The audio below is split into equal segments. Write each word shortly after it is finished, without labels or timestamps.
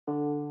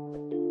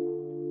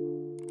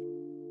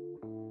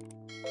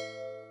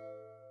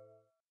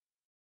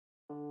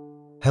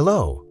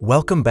Hello,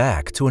 welcome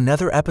back to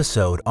another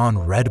episode on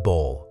Red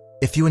Bull.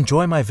 If you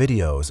enjoy my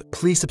videos,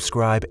 please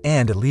subscribe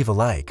and leave a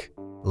like.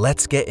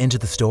 Let's get into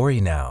the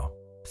story now.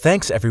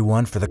 Thanks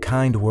everyone for the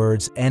kind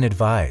words and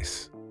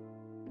advice.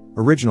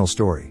 Original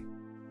story.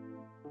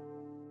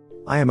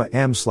 I am a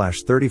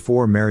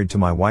M/34 married to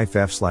my wife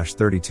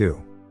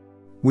F/32.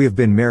 We have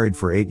been married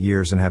for 8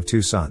 years and have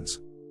 2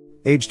 sons.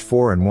 Aged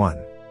 4 and 1.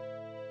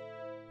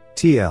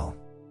 TL.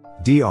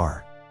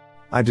 Dr.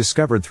 I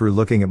discovered through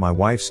looking at my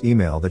wife's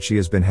email that she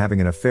has been having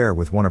an affair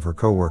with one of her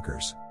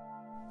co-workers.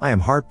 I am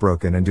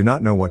heartbroken and do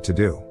not know what to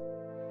do.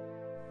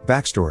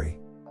 Backstory.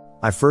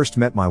 I first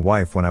met my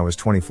wife when I was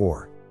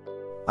 24.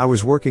 I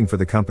was working for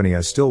the company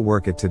I still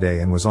work at today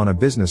and was on a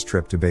business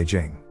trip to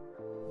Beijing.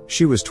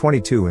 She was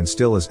 22 and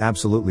still is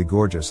absolutely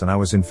gorgeous, and I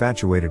was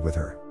infatuated with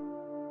her.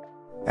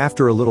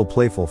 After a little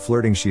playful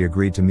flirting, she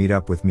agreed to meet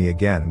up with me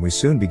again and we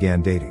soon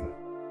began dating.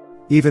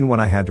 Even when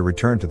I had to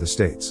return to the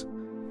States,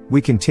 we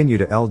continued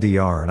to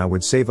LDR and I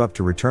would save up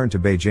to return to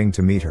Beijing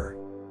to meet her.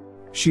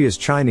 She is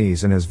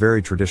Chinese and has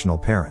very traditional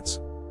parents.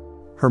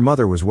 Her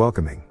mother was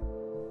welcoming,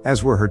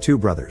 as were her 2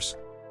 brothers.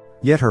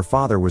 Yet her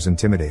father was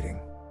intimidating.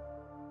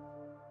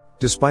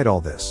 Despite all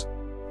this,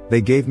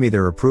 they gave me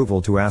their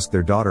approval to ask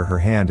their daughter her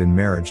hand in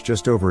marriage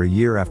just over a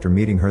year after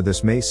meeting her.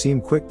 This may seem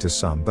quick to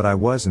some, but I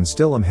was and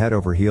still am head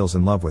over heels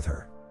in love with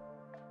her.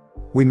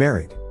 We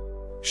married.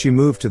 She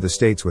moved to the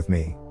States with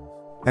me.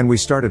 And we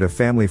started a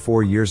family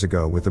 4 years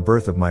ago with the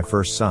birth of my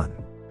first son.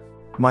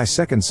 My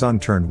second son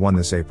turned 1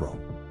 this April.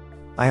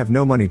 I have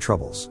no money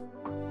troubles.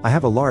 I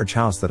have a large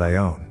house that I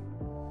own.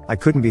 I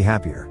couldn't be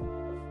happier.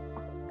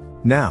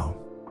 Now,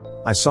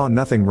 I saw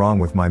nothing wrong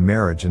with my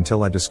marriage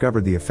until I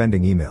discovered the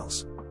offending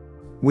emails.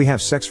 We have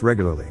sex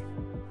regularly.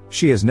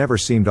 She has never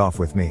seemed off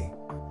with me.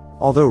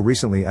 Although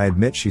recently I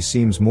admit she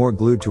seems more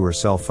glued to her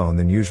cell phone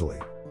than usually.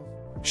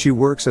 She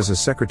works as a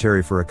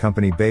secretary for a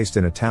company based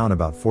in a town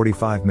about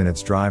 45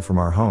 minutes drive from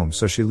our home,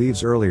 so she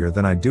leaves earlier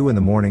than I do in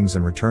the mornings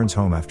and returns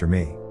home after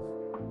me.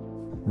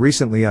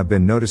 Recently I've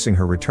been noticing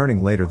her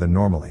returning later than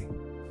normally.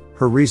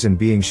 Her reason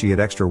being she had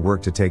extra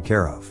work to take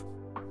care of.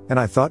 And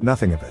I thought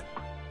nothing of it.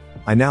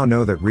 I now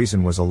know that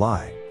reason was a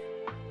lie.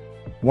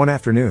 One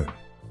afternoon,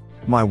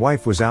 my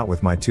wife was out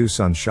with my 2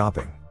 sons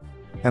shopping.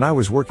 And I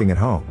was working at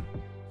home.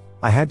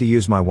 I had to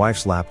use my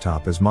wife's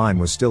laptop as mine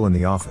was still in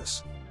the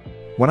office.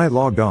 When I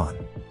logged on,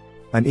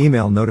 an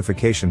email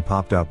notification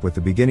popped up with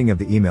the beginning of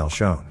the email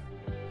shown,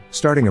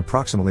 starting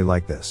approximately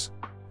like this.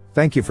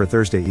 Thank you for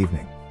Thursday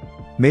evening.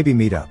 Maybe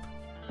meet up.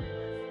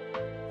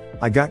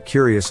 I got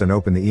curious and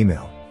opened the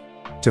email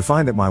to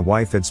find that my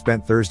wife had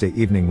spent Thursday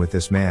evening with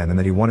this man and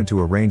that he wanted to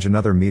arrange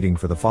another meeting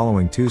for the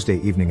following Tuesday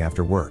evening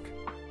after work.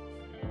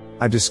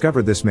 I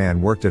discovered this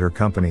man worked at her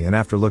company, and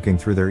after looking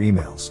through their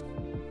emails,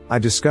 I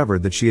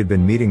discovered that she had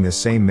been meeting this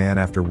same man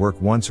after work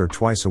once or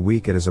twice a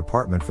week at his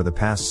apartment for the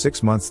past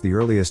 6 months. The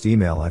earliest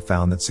email I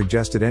found that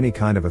suggested any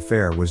kind of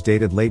affair was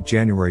dated late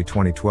January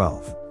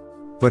 2012.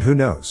 But who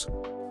knows?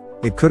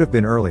 It could have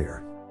been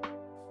earlier.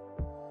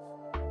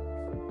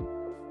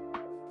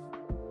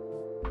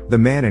 The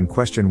man in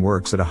question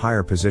works at a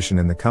higher position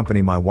in the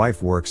company my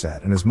wife works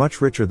at and is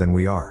much richer than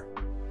we are.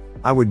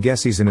 I would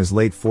guess he's in his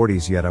late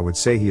 40s, yet I would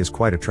say he is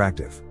quite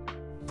attractive.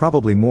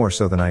 Probably more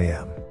so than I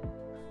am.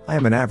 I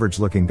am an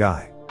average-looking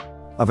guy.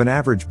 Of an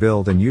average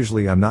build, and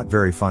usually I'm not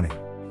very funny.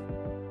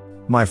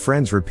 My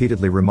friends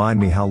repeatedly remind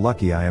me how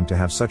lucky I am to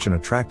have such an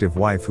attractive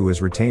wife who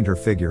has retained her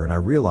figure, and I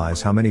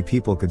realize how many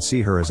people could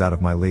see her as out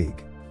of my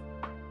league.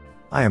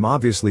 I am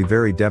obviously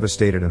very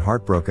devastated and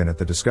heartbroken at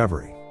the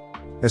discovery.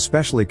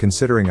 Especially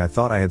considering I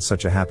thought I had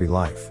such a happy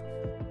life.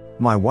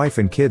 My wife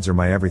and kids are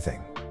my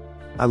everything.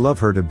 I love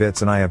her to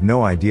bits and I have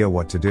no idea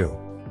what to do.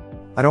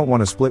 I don't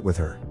want to split with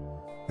her.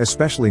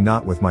 Especially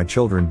not with my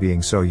children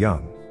being so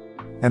young.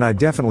 And I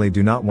definitely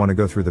do not want to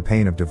go through the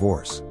pain of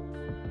divorce.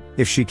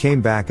 If she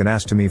came back and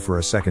asked me for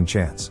a second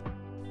chance,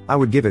 I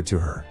would give it to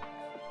her.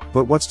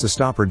 But what's to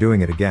stop her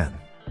doing it again?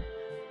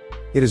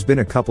 It has been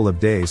a couple of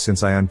days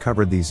since I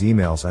uncovered these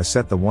emails. I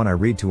set the one I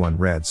read to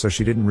unread so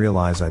she didn't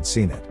realize I'd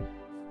seen it.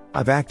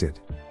 I've acted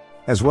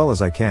as well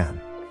as I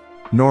can.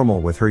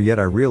 Normal with her, yet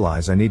I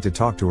realize I need to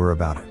talk to her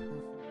about it.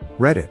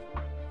 Reddit.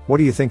 What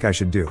do you think I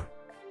should do?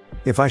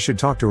 If I should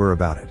talk to her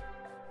about it,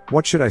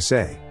 what should I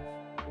say?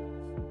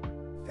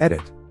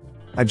 Edit.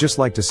 I'd just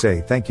like to say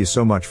thank you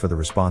so much for the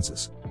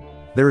responses.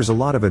 There is a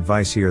lot of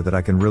advice here that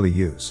I can really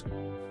use.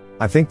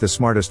 I think the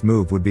smartest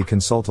move would be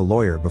consult a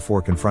lawyer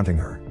before confronting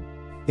her.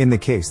 In the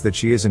case that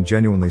she isn't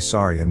genuinely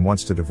sorry and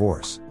wants to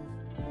divorce.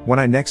 When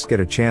I next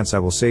get a chance, I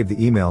will save the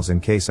emails in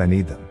case I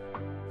need them.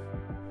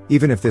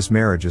 Even if this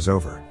marriage is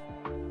over,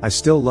 I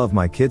still love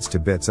my kids to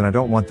bits and I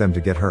don't want them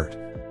to get hurt.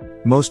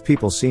 Most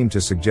people seem to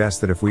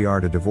suggest that if we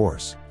are to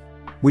divorce,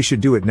 we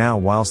should do it now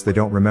whilst they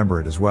don't remember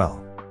it as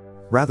well,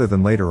 rather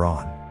than later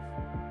on.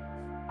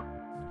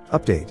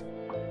 Update.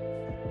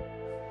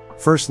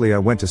 Firstly, I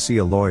went to see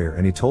a lawyer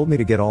and he told me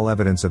to get all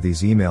evidence of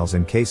these emails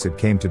in case it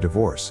came to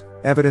divorce.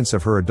 Evidence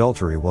of her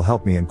adultery will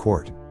help me in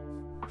court.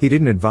 He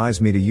didn't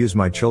advise me to use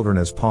my children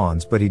as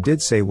pawns, but he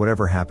did say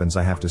whatever happens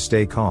I have to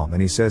stay calm,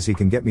 and he says he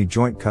can get me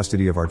joint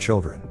custody of our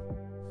children.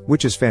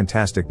 Which is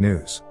fantastic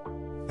news.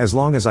 As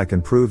long as I can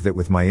prove that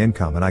with my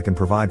income and I can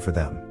provide for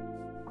them.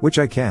 Which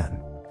I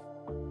can.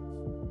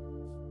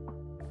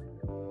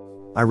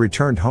 I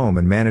returned home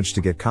and managed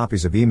to get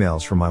copies of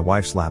emails from my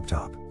wife's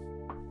laptop.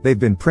 They've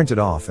been printed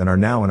off and are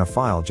now in a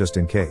file just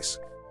in case.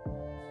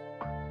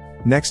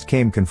 Next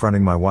came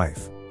confronting my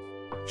wife.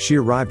 She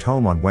arrived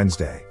home on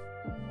Wednesday.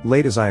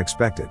 Late as I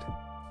expected.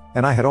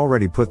 And I had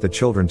already put the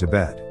children to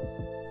bed.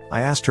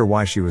 I asked her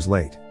why she was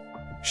late.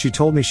 She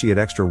told me she had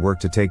extra work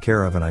to take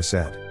care of, and I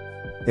said,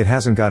 "It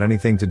hasn't got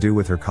anything to do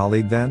with her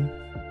colleague then?"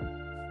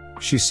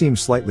 She seemed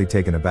slightly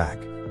taken aback.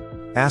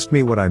 Asked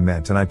me what I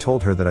meant, and I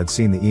told her that I'd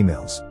seen the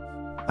emails.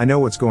 I know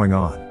what's going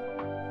on.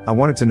 I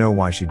wanted to know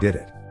why she did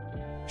it.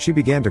 She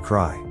began to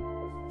cry.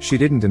 She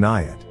didn't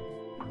deny it.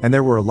 And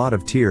there were a lot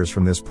of tears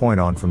from this point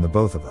on from the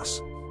both of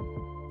us.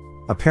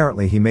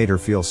 Apparently he made her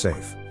feel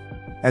safe.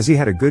 As he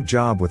had a good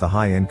job with a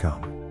high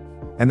income.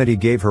 And that he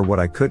gave her what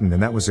I couldn't,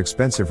 and that was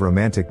expensive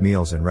romantic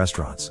meals in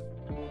restaurants.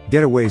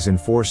 Getaways in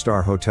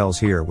 4-star hotels.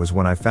 Here was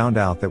when I found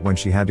out that when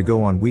she had to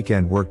go on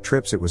weekend work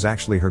trips, it was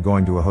actually her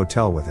going to a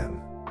hotel with him.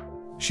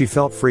 She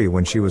felt free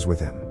when she was with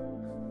him.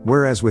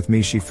 Whereas with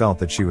me she felt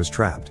that she was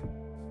trapped.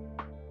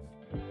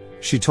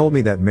 She told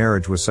me that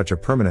marriage was such a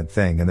permanent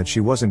thing and that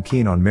she wasn't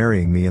keen on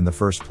marrying me in the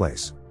first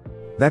place.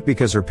 That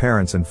because her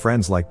parents and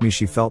friends like me,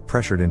 she felt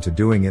pressured into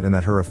doing it, and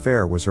that her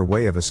affair was her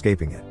way of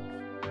escaping it.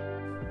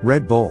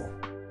 Red Bull.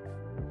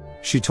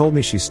 She told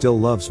me she still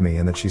loves me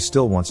and that she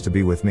still wants to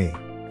be with me.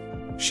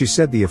 She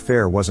said the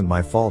affair wasn't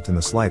my fault in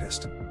the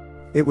slightest.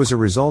 It was a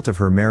result of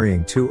her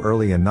marrying too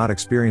early and not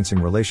experiencing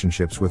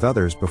relationships with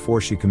others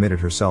before she committed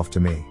herself to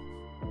me.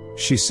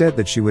 She said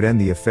that she would end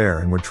the affair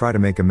and would try to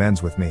make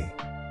amends with me.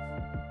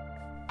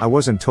 I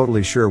wasn't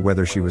totally sure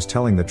whether she was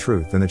telling the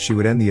truth and that she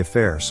would end the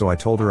affair, so I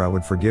told her I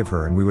would forgive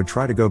her and we would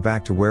try to go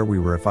back to where we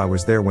were if I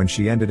was there when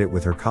she ended it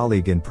with her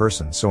colleague in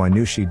person, so I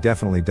knew she'd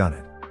definitely done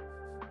it.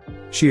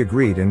 She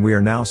agreed, and we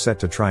are now set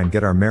to try and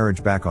get our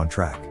marriage back on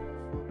track.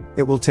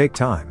 It will take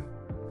time.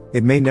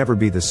 It may never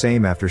be the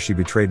same after she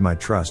betrayed my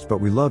trust,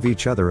 but we love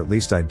each other, at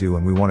least I do,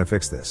 and we want to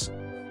fix this.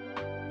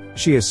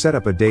 She has set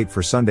up a date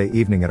for Sunday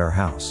evening at our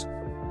house.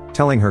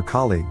 Telling her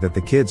colleague that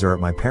the kids are at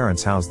my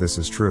parents' house. This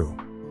is true.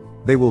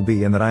 They will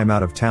be, and that I am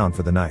out of town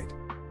for the night.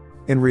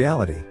 In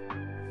reality,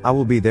 I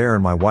will be there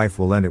and my wife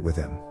will end it with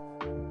him.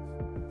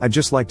 I'd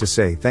just like to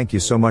say thank you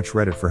so much,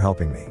 Reddit, for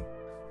helping me.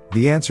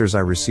 The answers I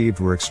received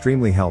were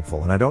extremely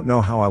helpful, and I don't know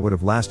how I would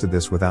have lasted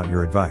this without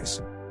your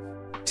advice.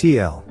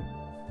 TL.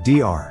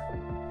 Dr.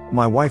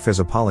 My wife has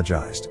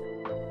apologized.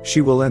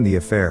 She will end the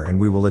affair and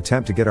we will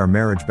attempt to get our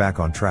marriage back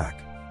on track.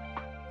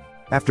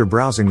 After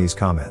browsing these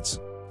comments,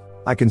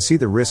 I can see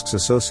the risks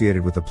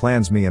associated with the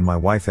plans me and my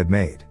wife had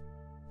made.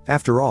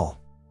 After all,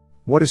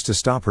 what is to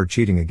stop her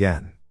cheating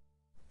again?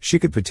 She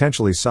could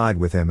potentially side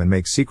with him and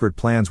make secret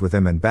plans with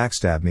him and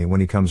backstab me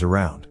when he comes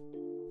around.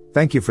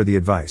 Thank you for the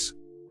advice.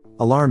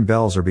 Alarm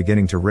bells are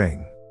beginning to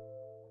ring.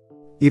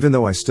 Even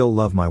though I still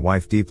love my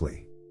wife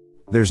deeply,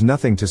 there's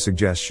nothing to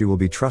suggest she will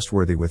be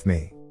trustworthy with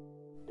me.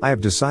 I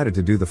have decided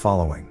to do the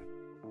following.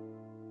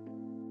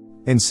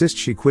 Insist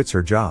she quits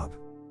her job.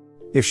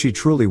 If she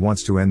truly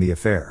wants to end the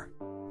affair,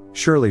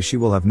 surely she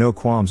will have no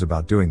qualms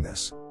about doing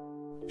this.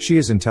 She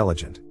is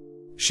intelligent.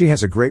 She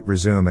has a great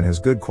resume and has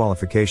good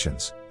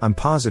qualifications. I'm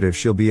positive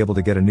she'll be able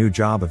to get a new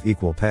job of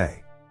equal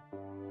pay.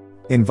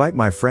 Invite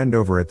my friend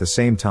over at the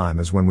same time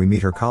as when we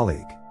meet her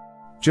colleague.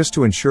 Just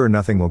to ensure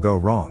nothing will go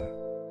wrong.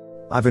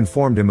 I've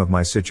informed him of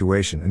my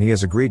situation and he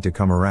has agreed to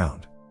come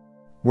around.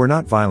 We're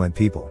not violent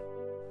people.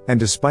 And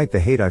despite the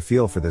hate I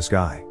feel for this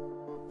guy,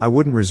 I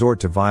wouldn't resort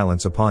to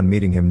violence upon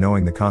meeting him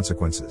knowing the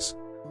consequences.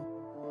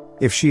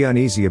 If she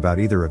uneasy about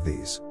either of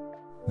these,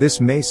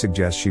 this may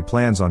suggest she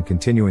plans on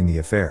continuing the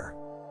affair.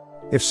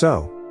 If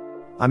so,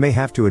 I may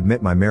have to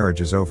admit my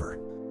marriage is over.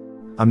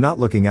 I'm not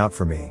looking out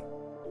for me.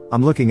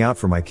 I'm looking out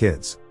for my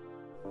kids.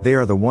 They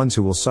are the ones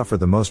who will suffer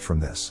the most from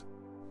this.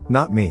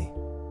 Not me.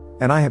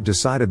 And I have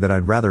decided that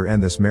I'd rather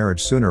end this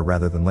marriage sooner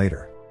rather than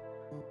later.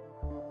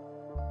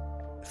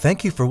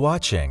 Thank you for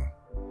watching.